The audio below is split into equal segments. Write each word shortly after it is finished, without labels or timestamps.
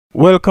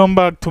Welcome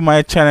back to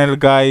my channel,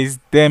 guys,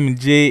 them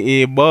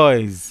JA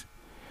boys.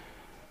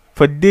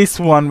 For this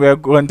one, we're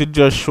going to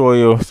just show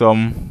you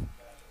some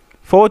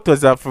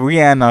photos of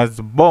Rihanna's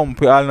bump.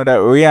 We all know that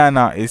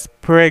Rihanna is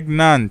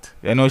pregnant.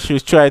 You know,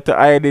 she's tried to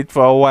hide it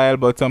for a while,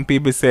 but some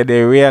people say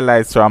they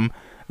realized from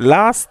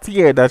last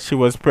year that she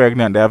was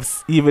pregnant.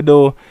 Even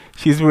though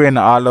she's wearing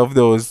all of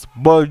those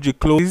bulgy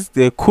clothes,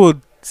 they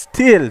could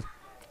still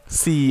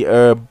see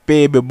her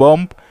baby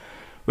bump.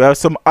 We have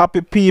some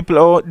happy people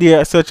out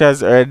there, such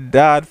as her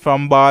dad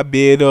from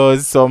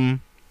Barbados,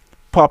 some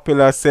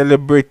popular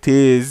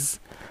celebrities,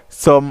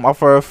 some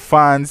of her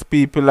fans.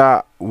 People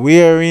are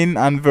wearing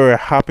and very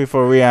happy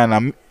for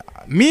Rihanna.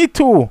 Me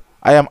too.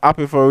 I am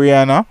happy for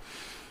Rihanna.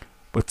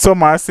 But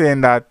some are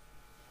saying that,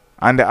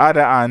 on the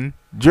other hand,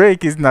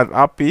 Drake is not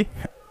happy.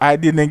 I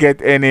didn't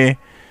get any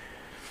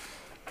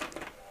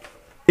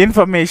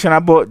information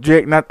about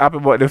Drake not happy,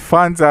 but the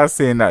fans are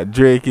saying that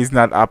Drake is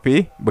not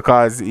happy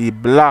because he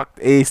blocked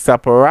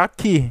A$AP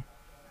Rocky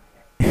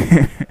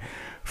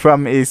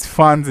from his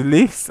fans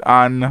list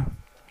on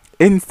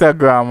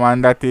Instagram,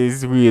 and that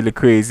is really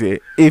crazy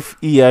if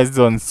he has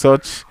done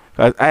such,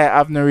 because I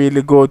haven't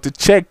really go to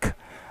check.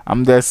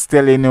 I'm just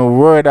telling you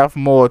word of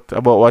mouth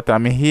about what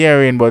I'm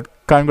hearing. But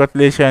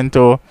congratulations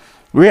to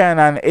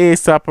Rihanna and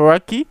A$AP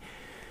Rocky.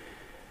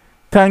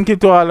 Thank you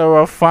to all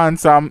our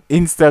fans on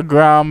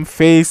Instagram,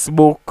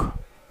 Facebook,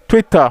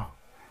 Twitter.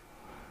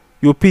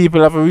 You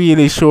people have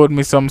really showed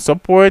me some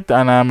support,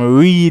 and I'm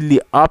really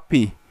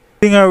happy.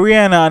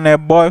 Rihanna and her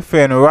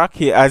boyfriend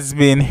Rocky has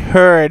been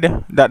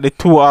heard that the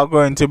two are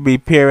going to be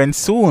parents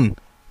soon.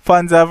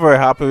 Fans are very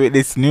happy with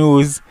this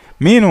news.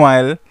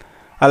 Meanwhile,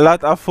 a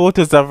lot of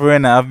photos of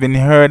Rihanna have been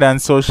heard on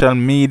social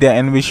media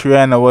in which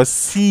Rihanna was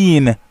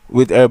seen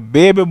with her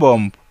baby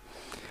bump.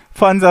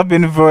 Fans have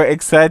been very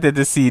excited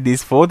to see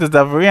these photos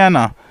of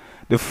Rihanna.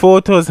 The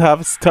photos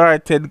have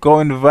started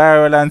going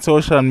viral on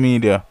social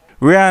media.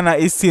 Rihanna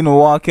is seen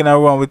walking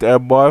around with her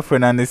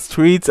boyfriend on the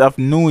streets of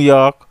New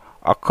York,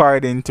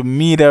 according to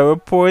media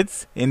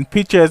reports. In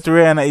pictures,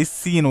 Rihanna is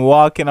seen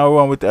walking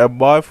around with her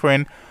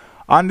boyfriend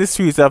on the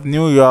streets of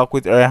New York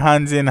with her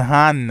hands in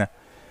hand.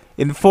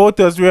 In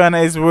photos,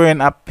 Rihanna is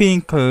wearing a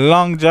pink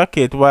long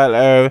jacket while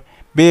her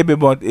baby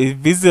bump is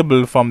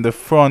visible from the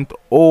front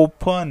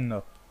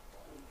open.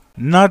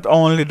 Not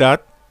only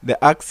that,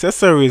 the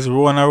accessories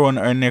worn around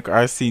her neck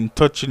are seen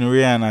touching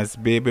Rihanna's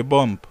baby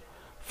bump.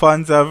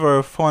 Fans are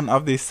very fond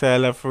of this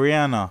style of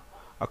Rihanna.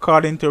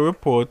 According to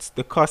reports,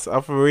 the cost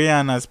of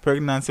Rihanna's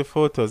pregnancy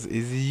photos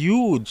is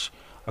huge.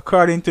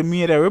 According to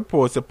media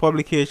reports, the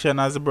publication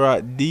has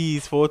brought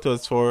these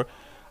photos for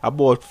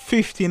about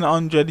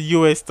 $1,500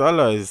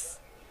 US.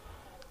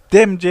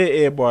 Them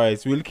JA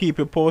boys will keep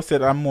you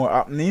posted on more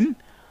happening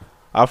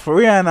of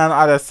Rihanna and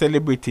other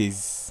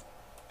celebrities.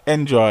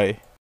 Enjoy.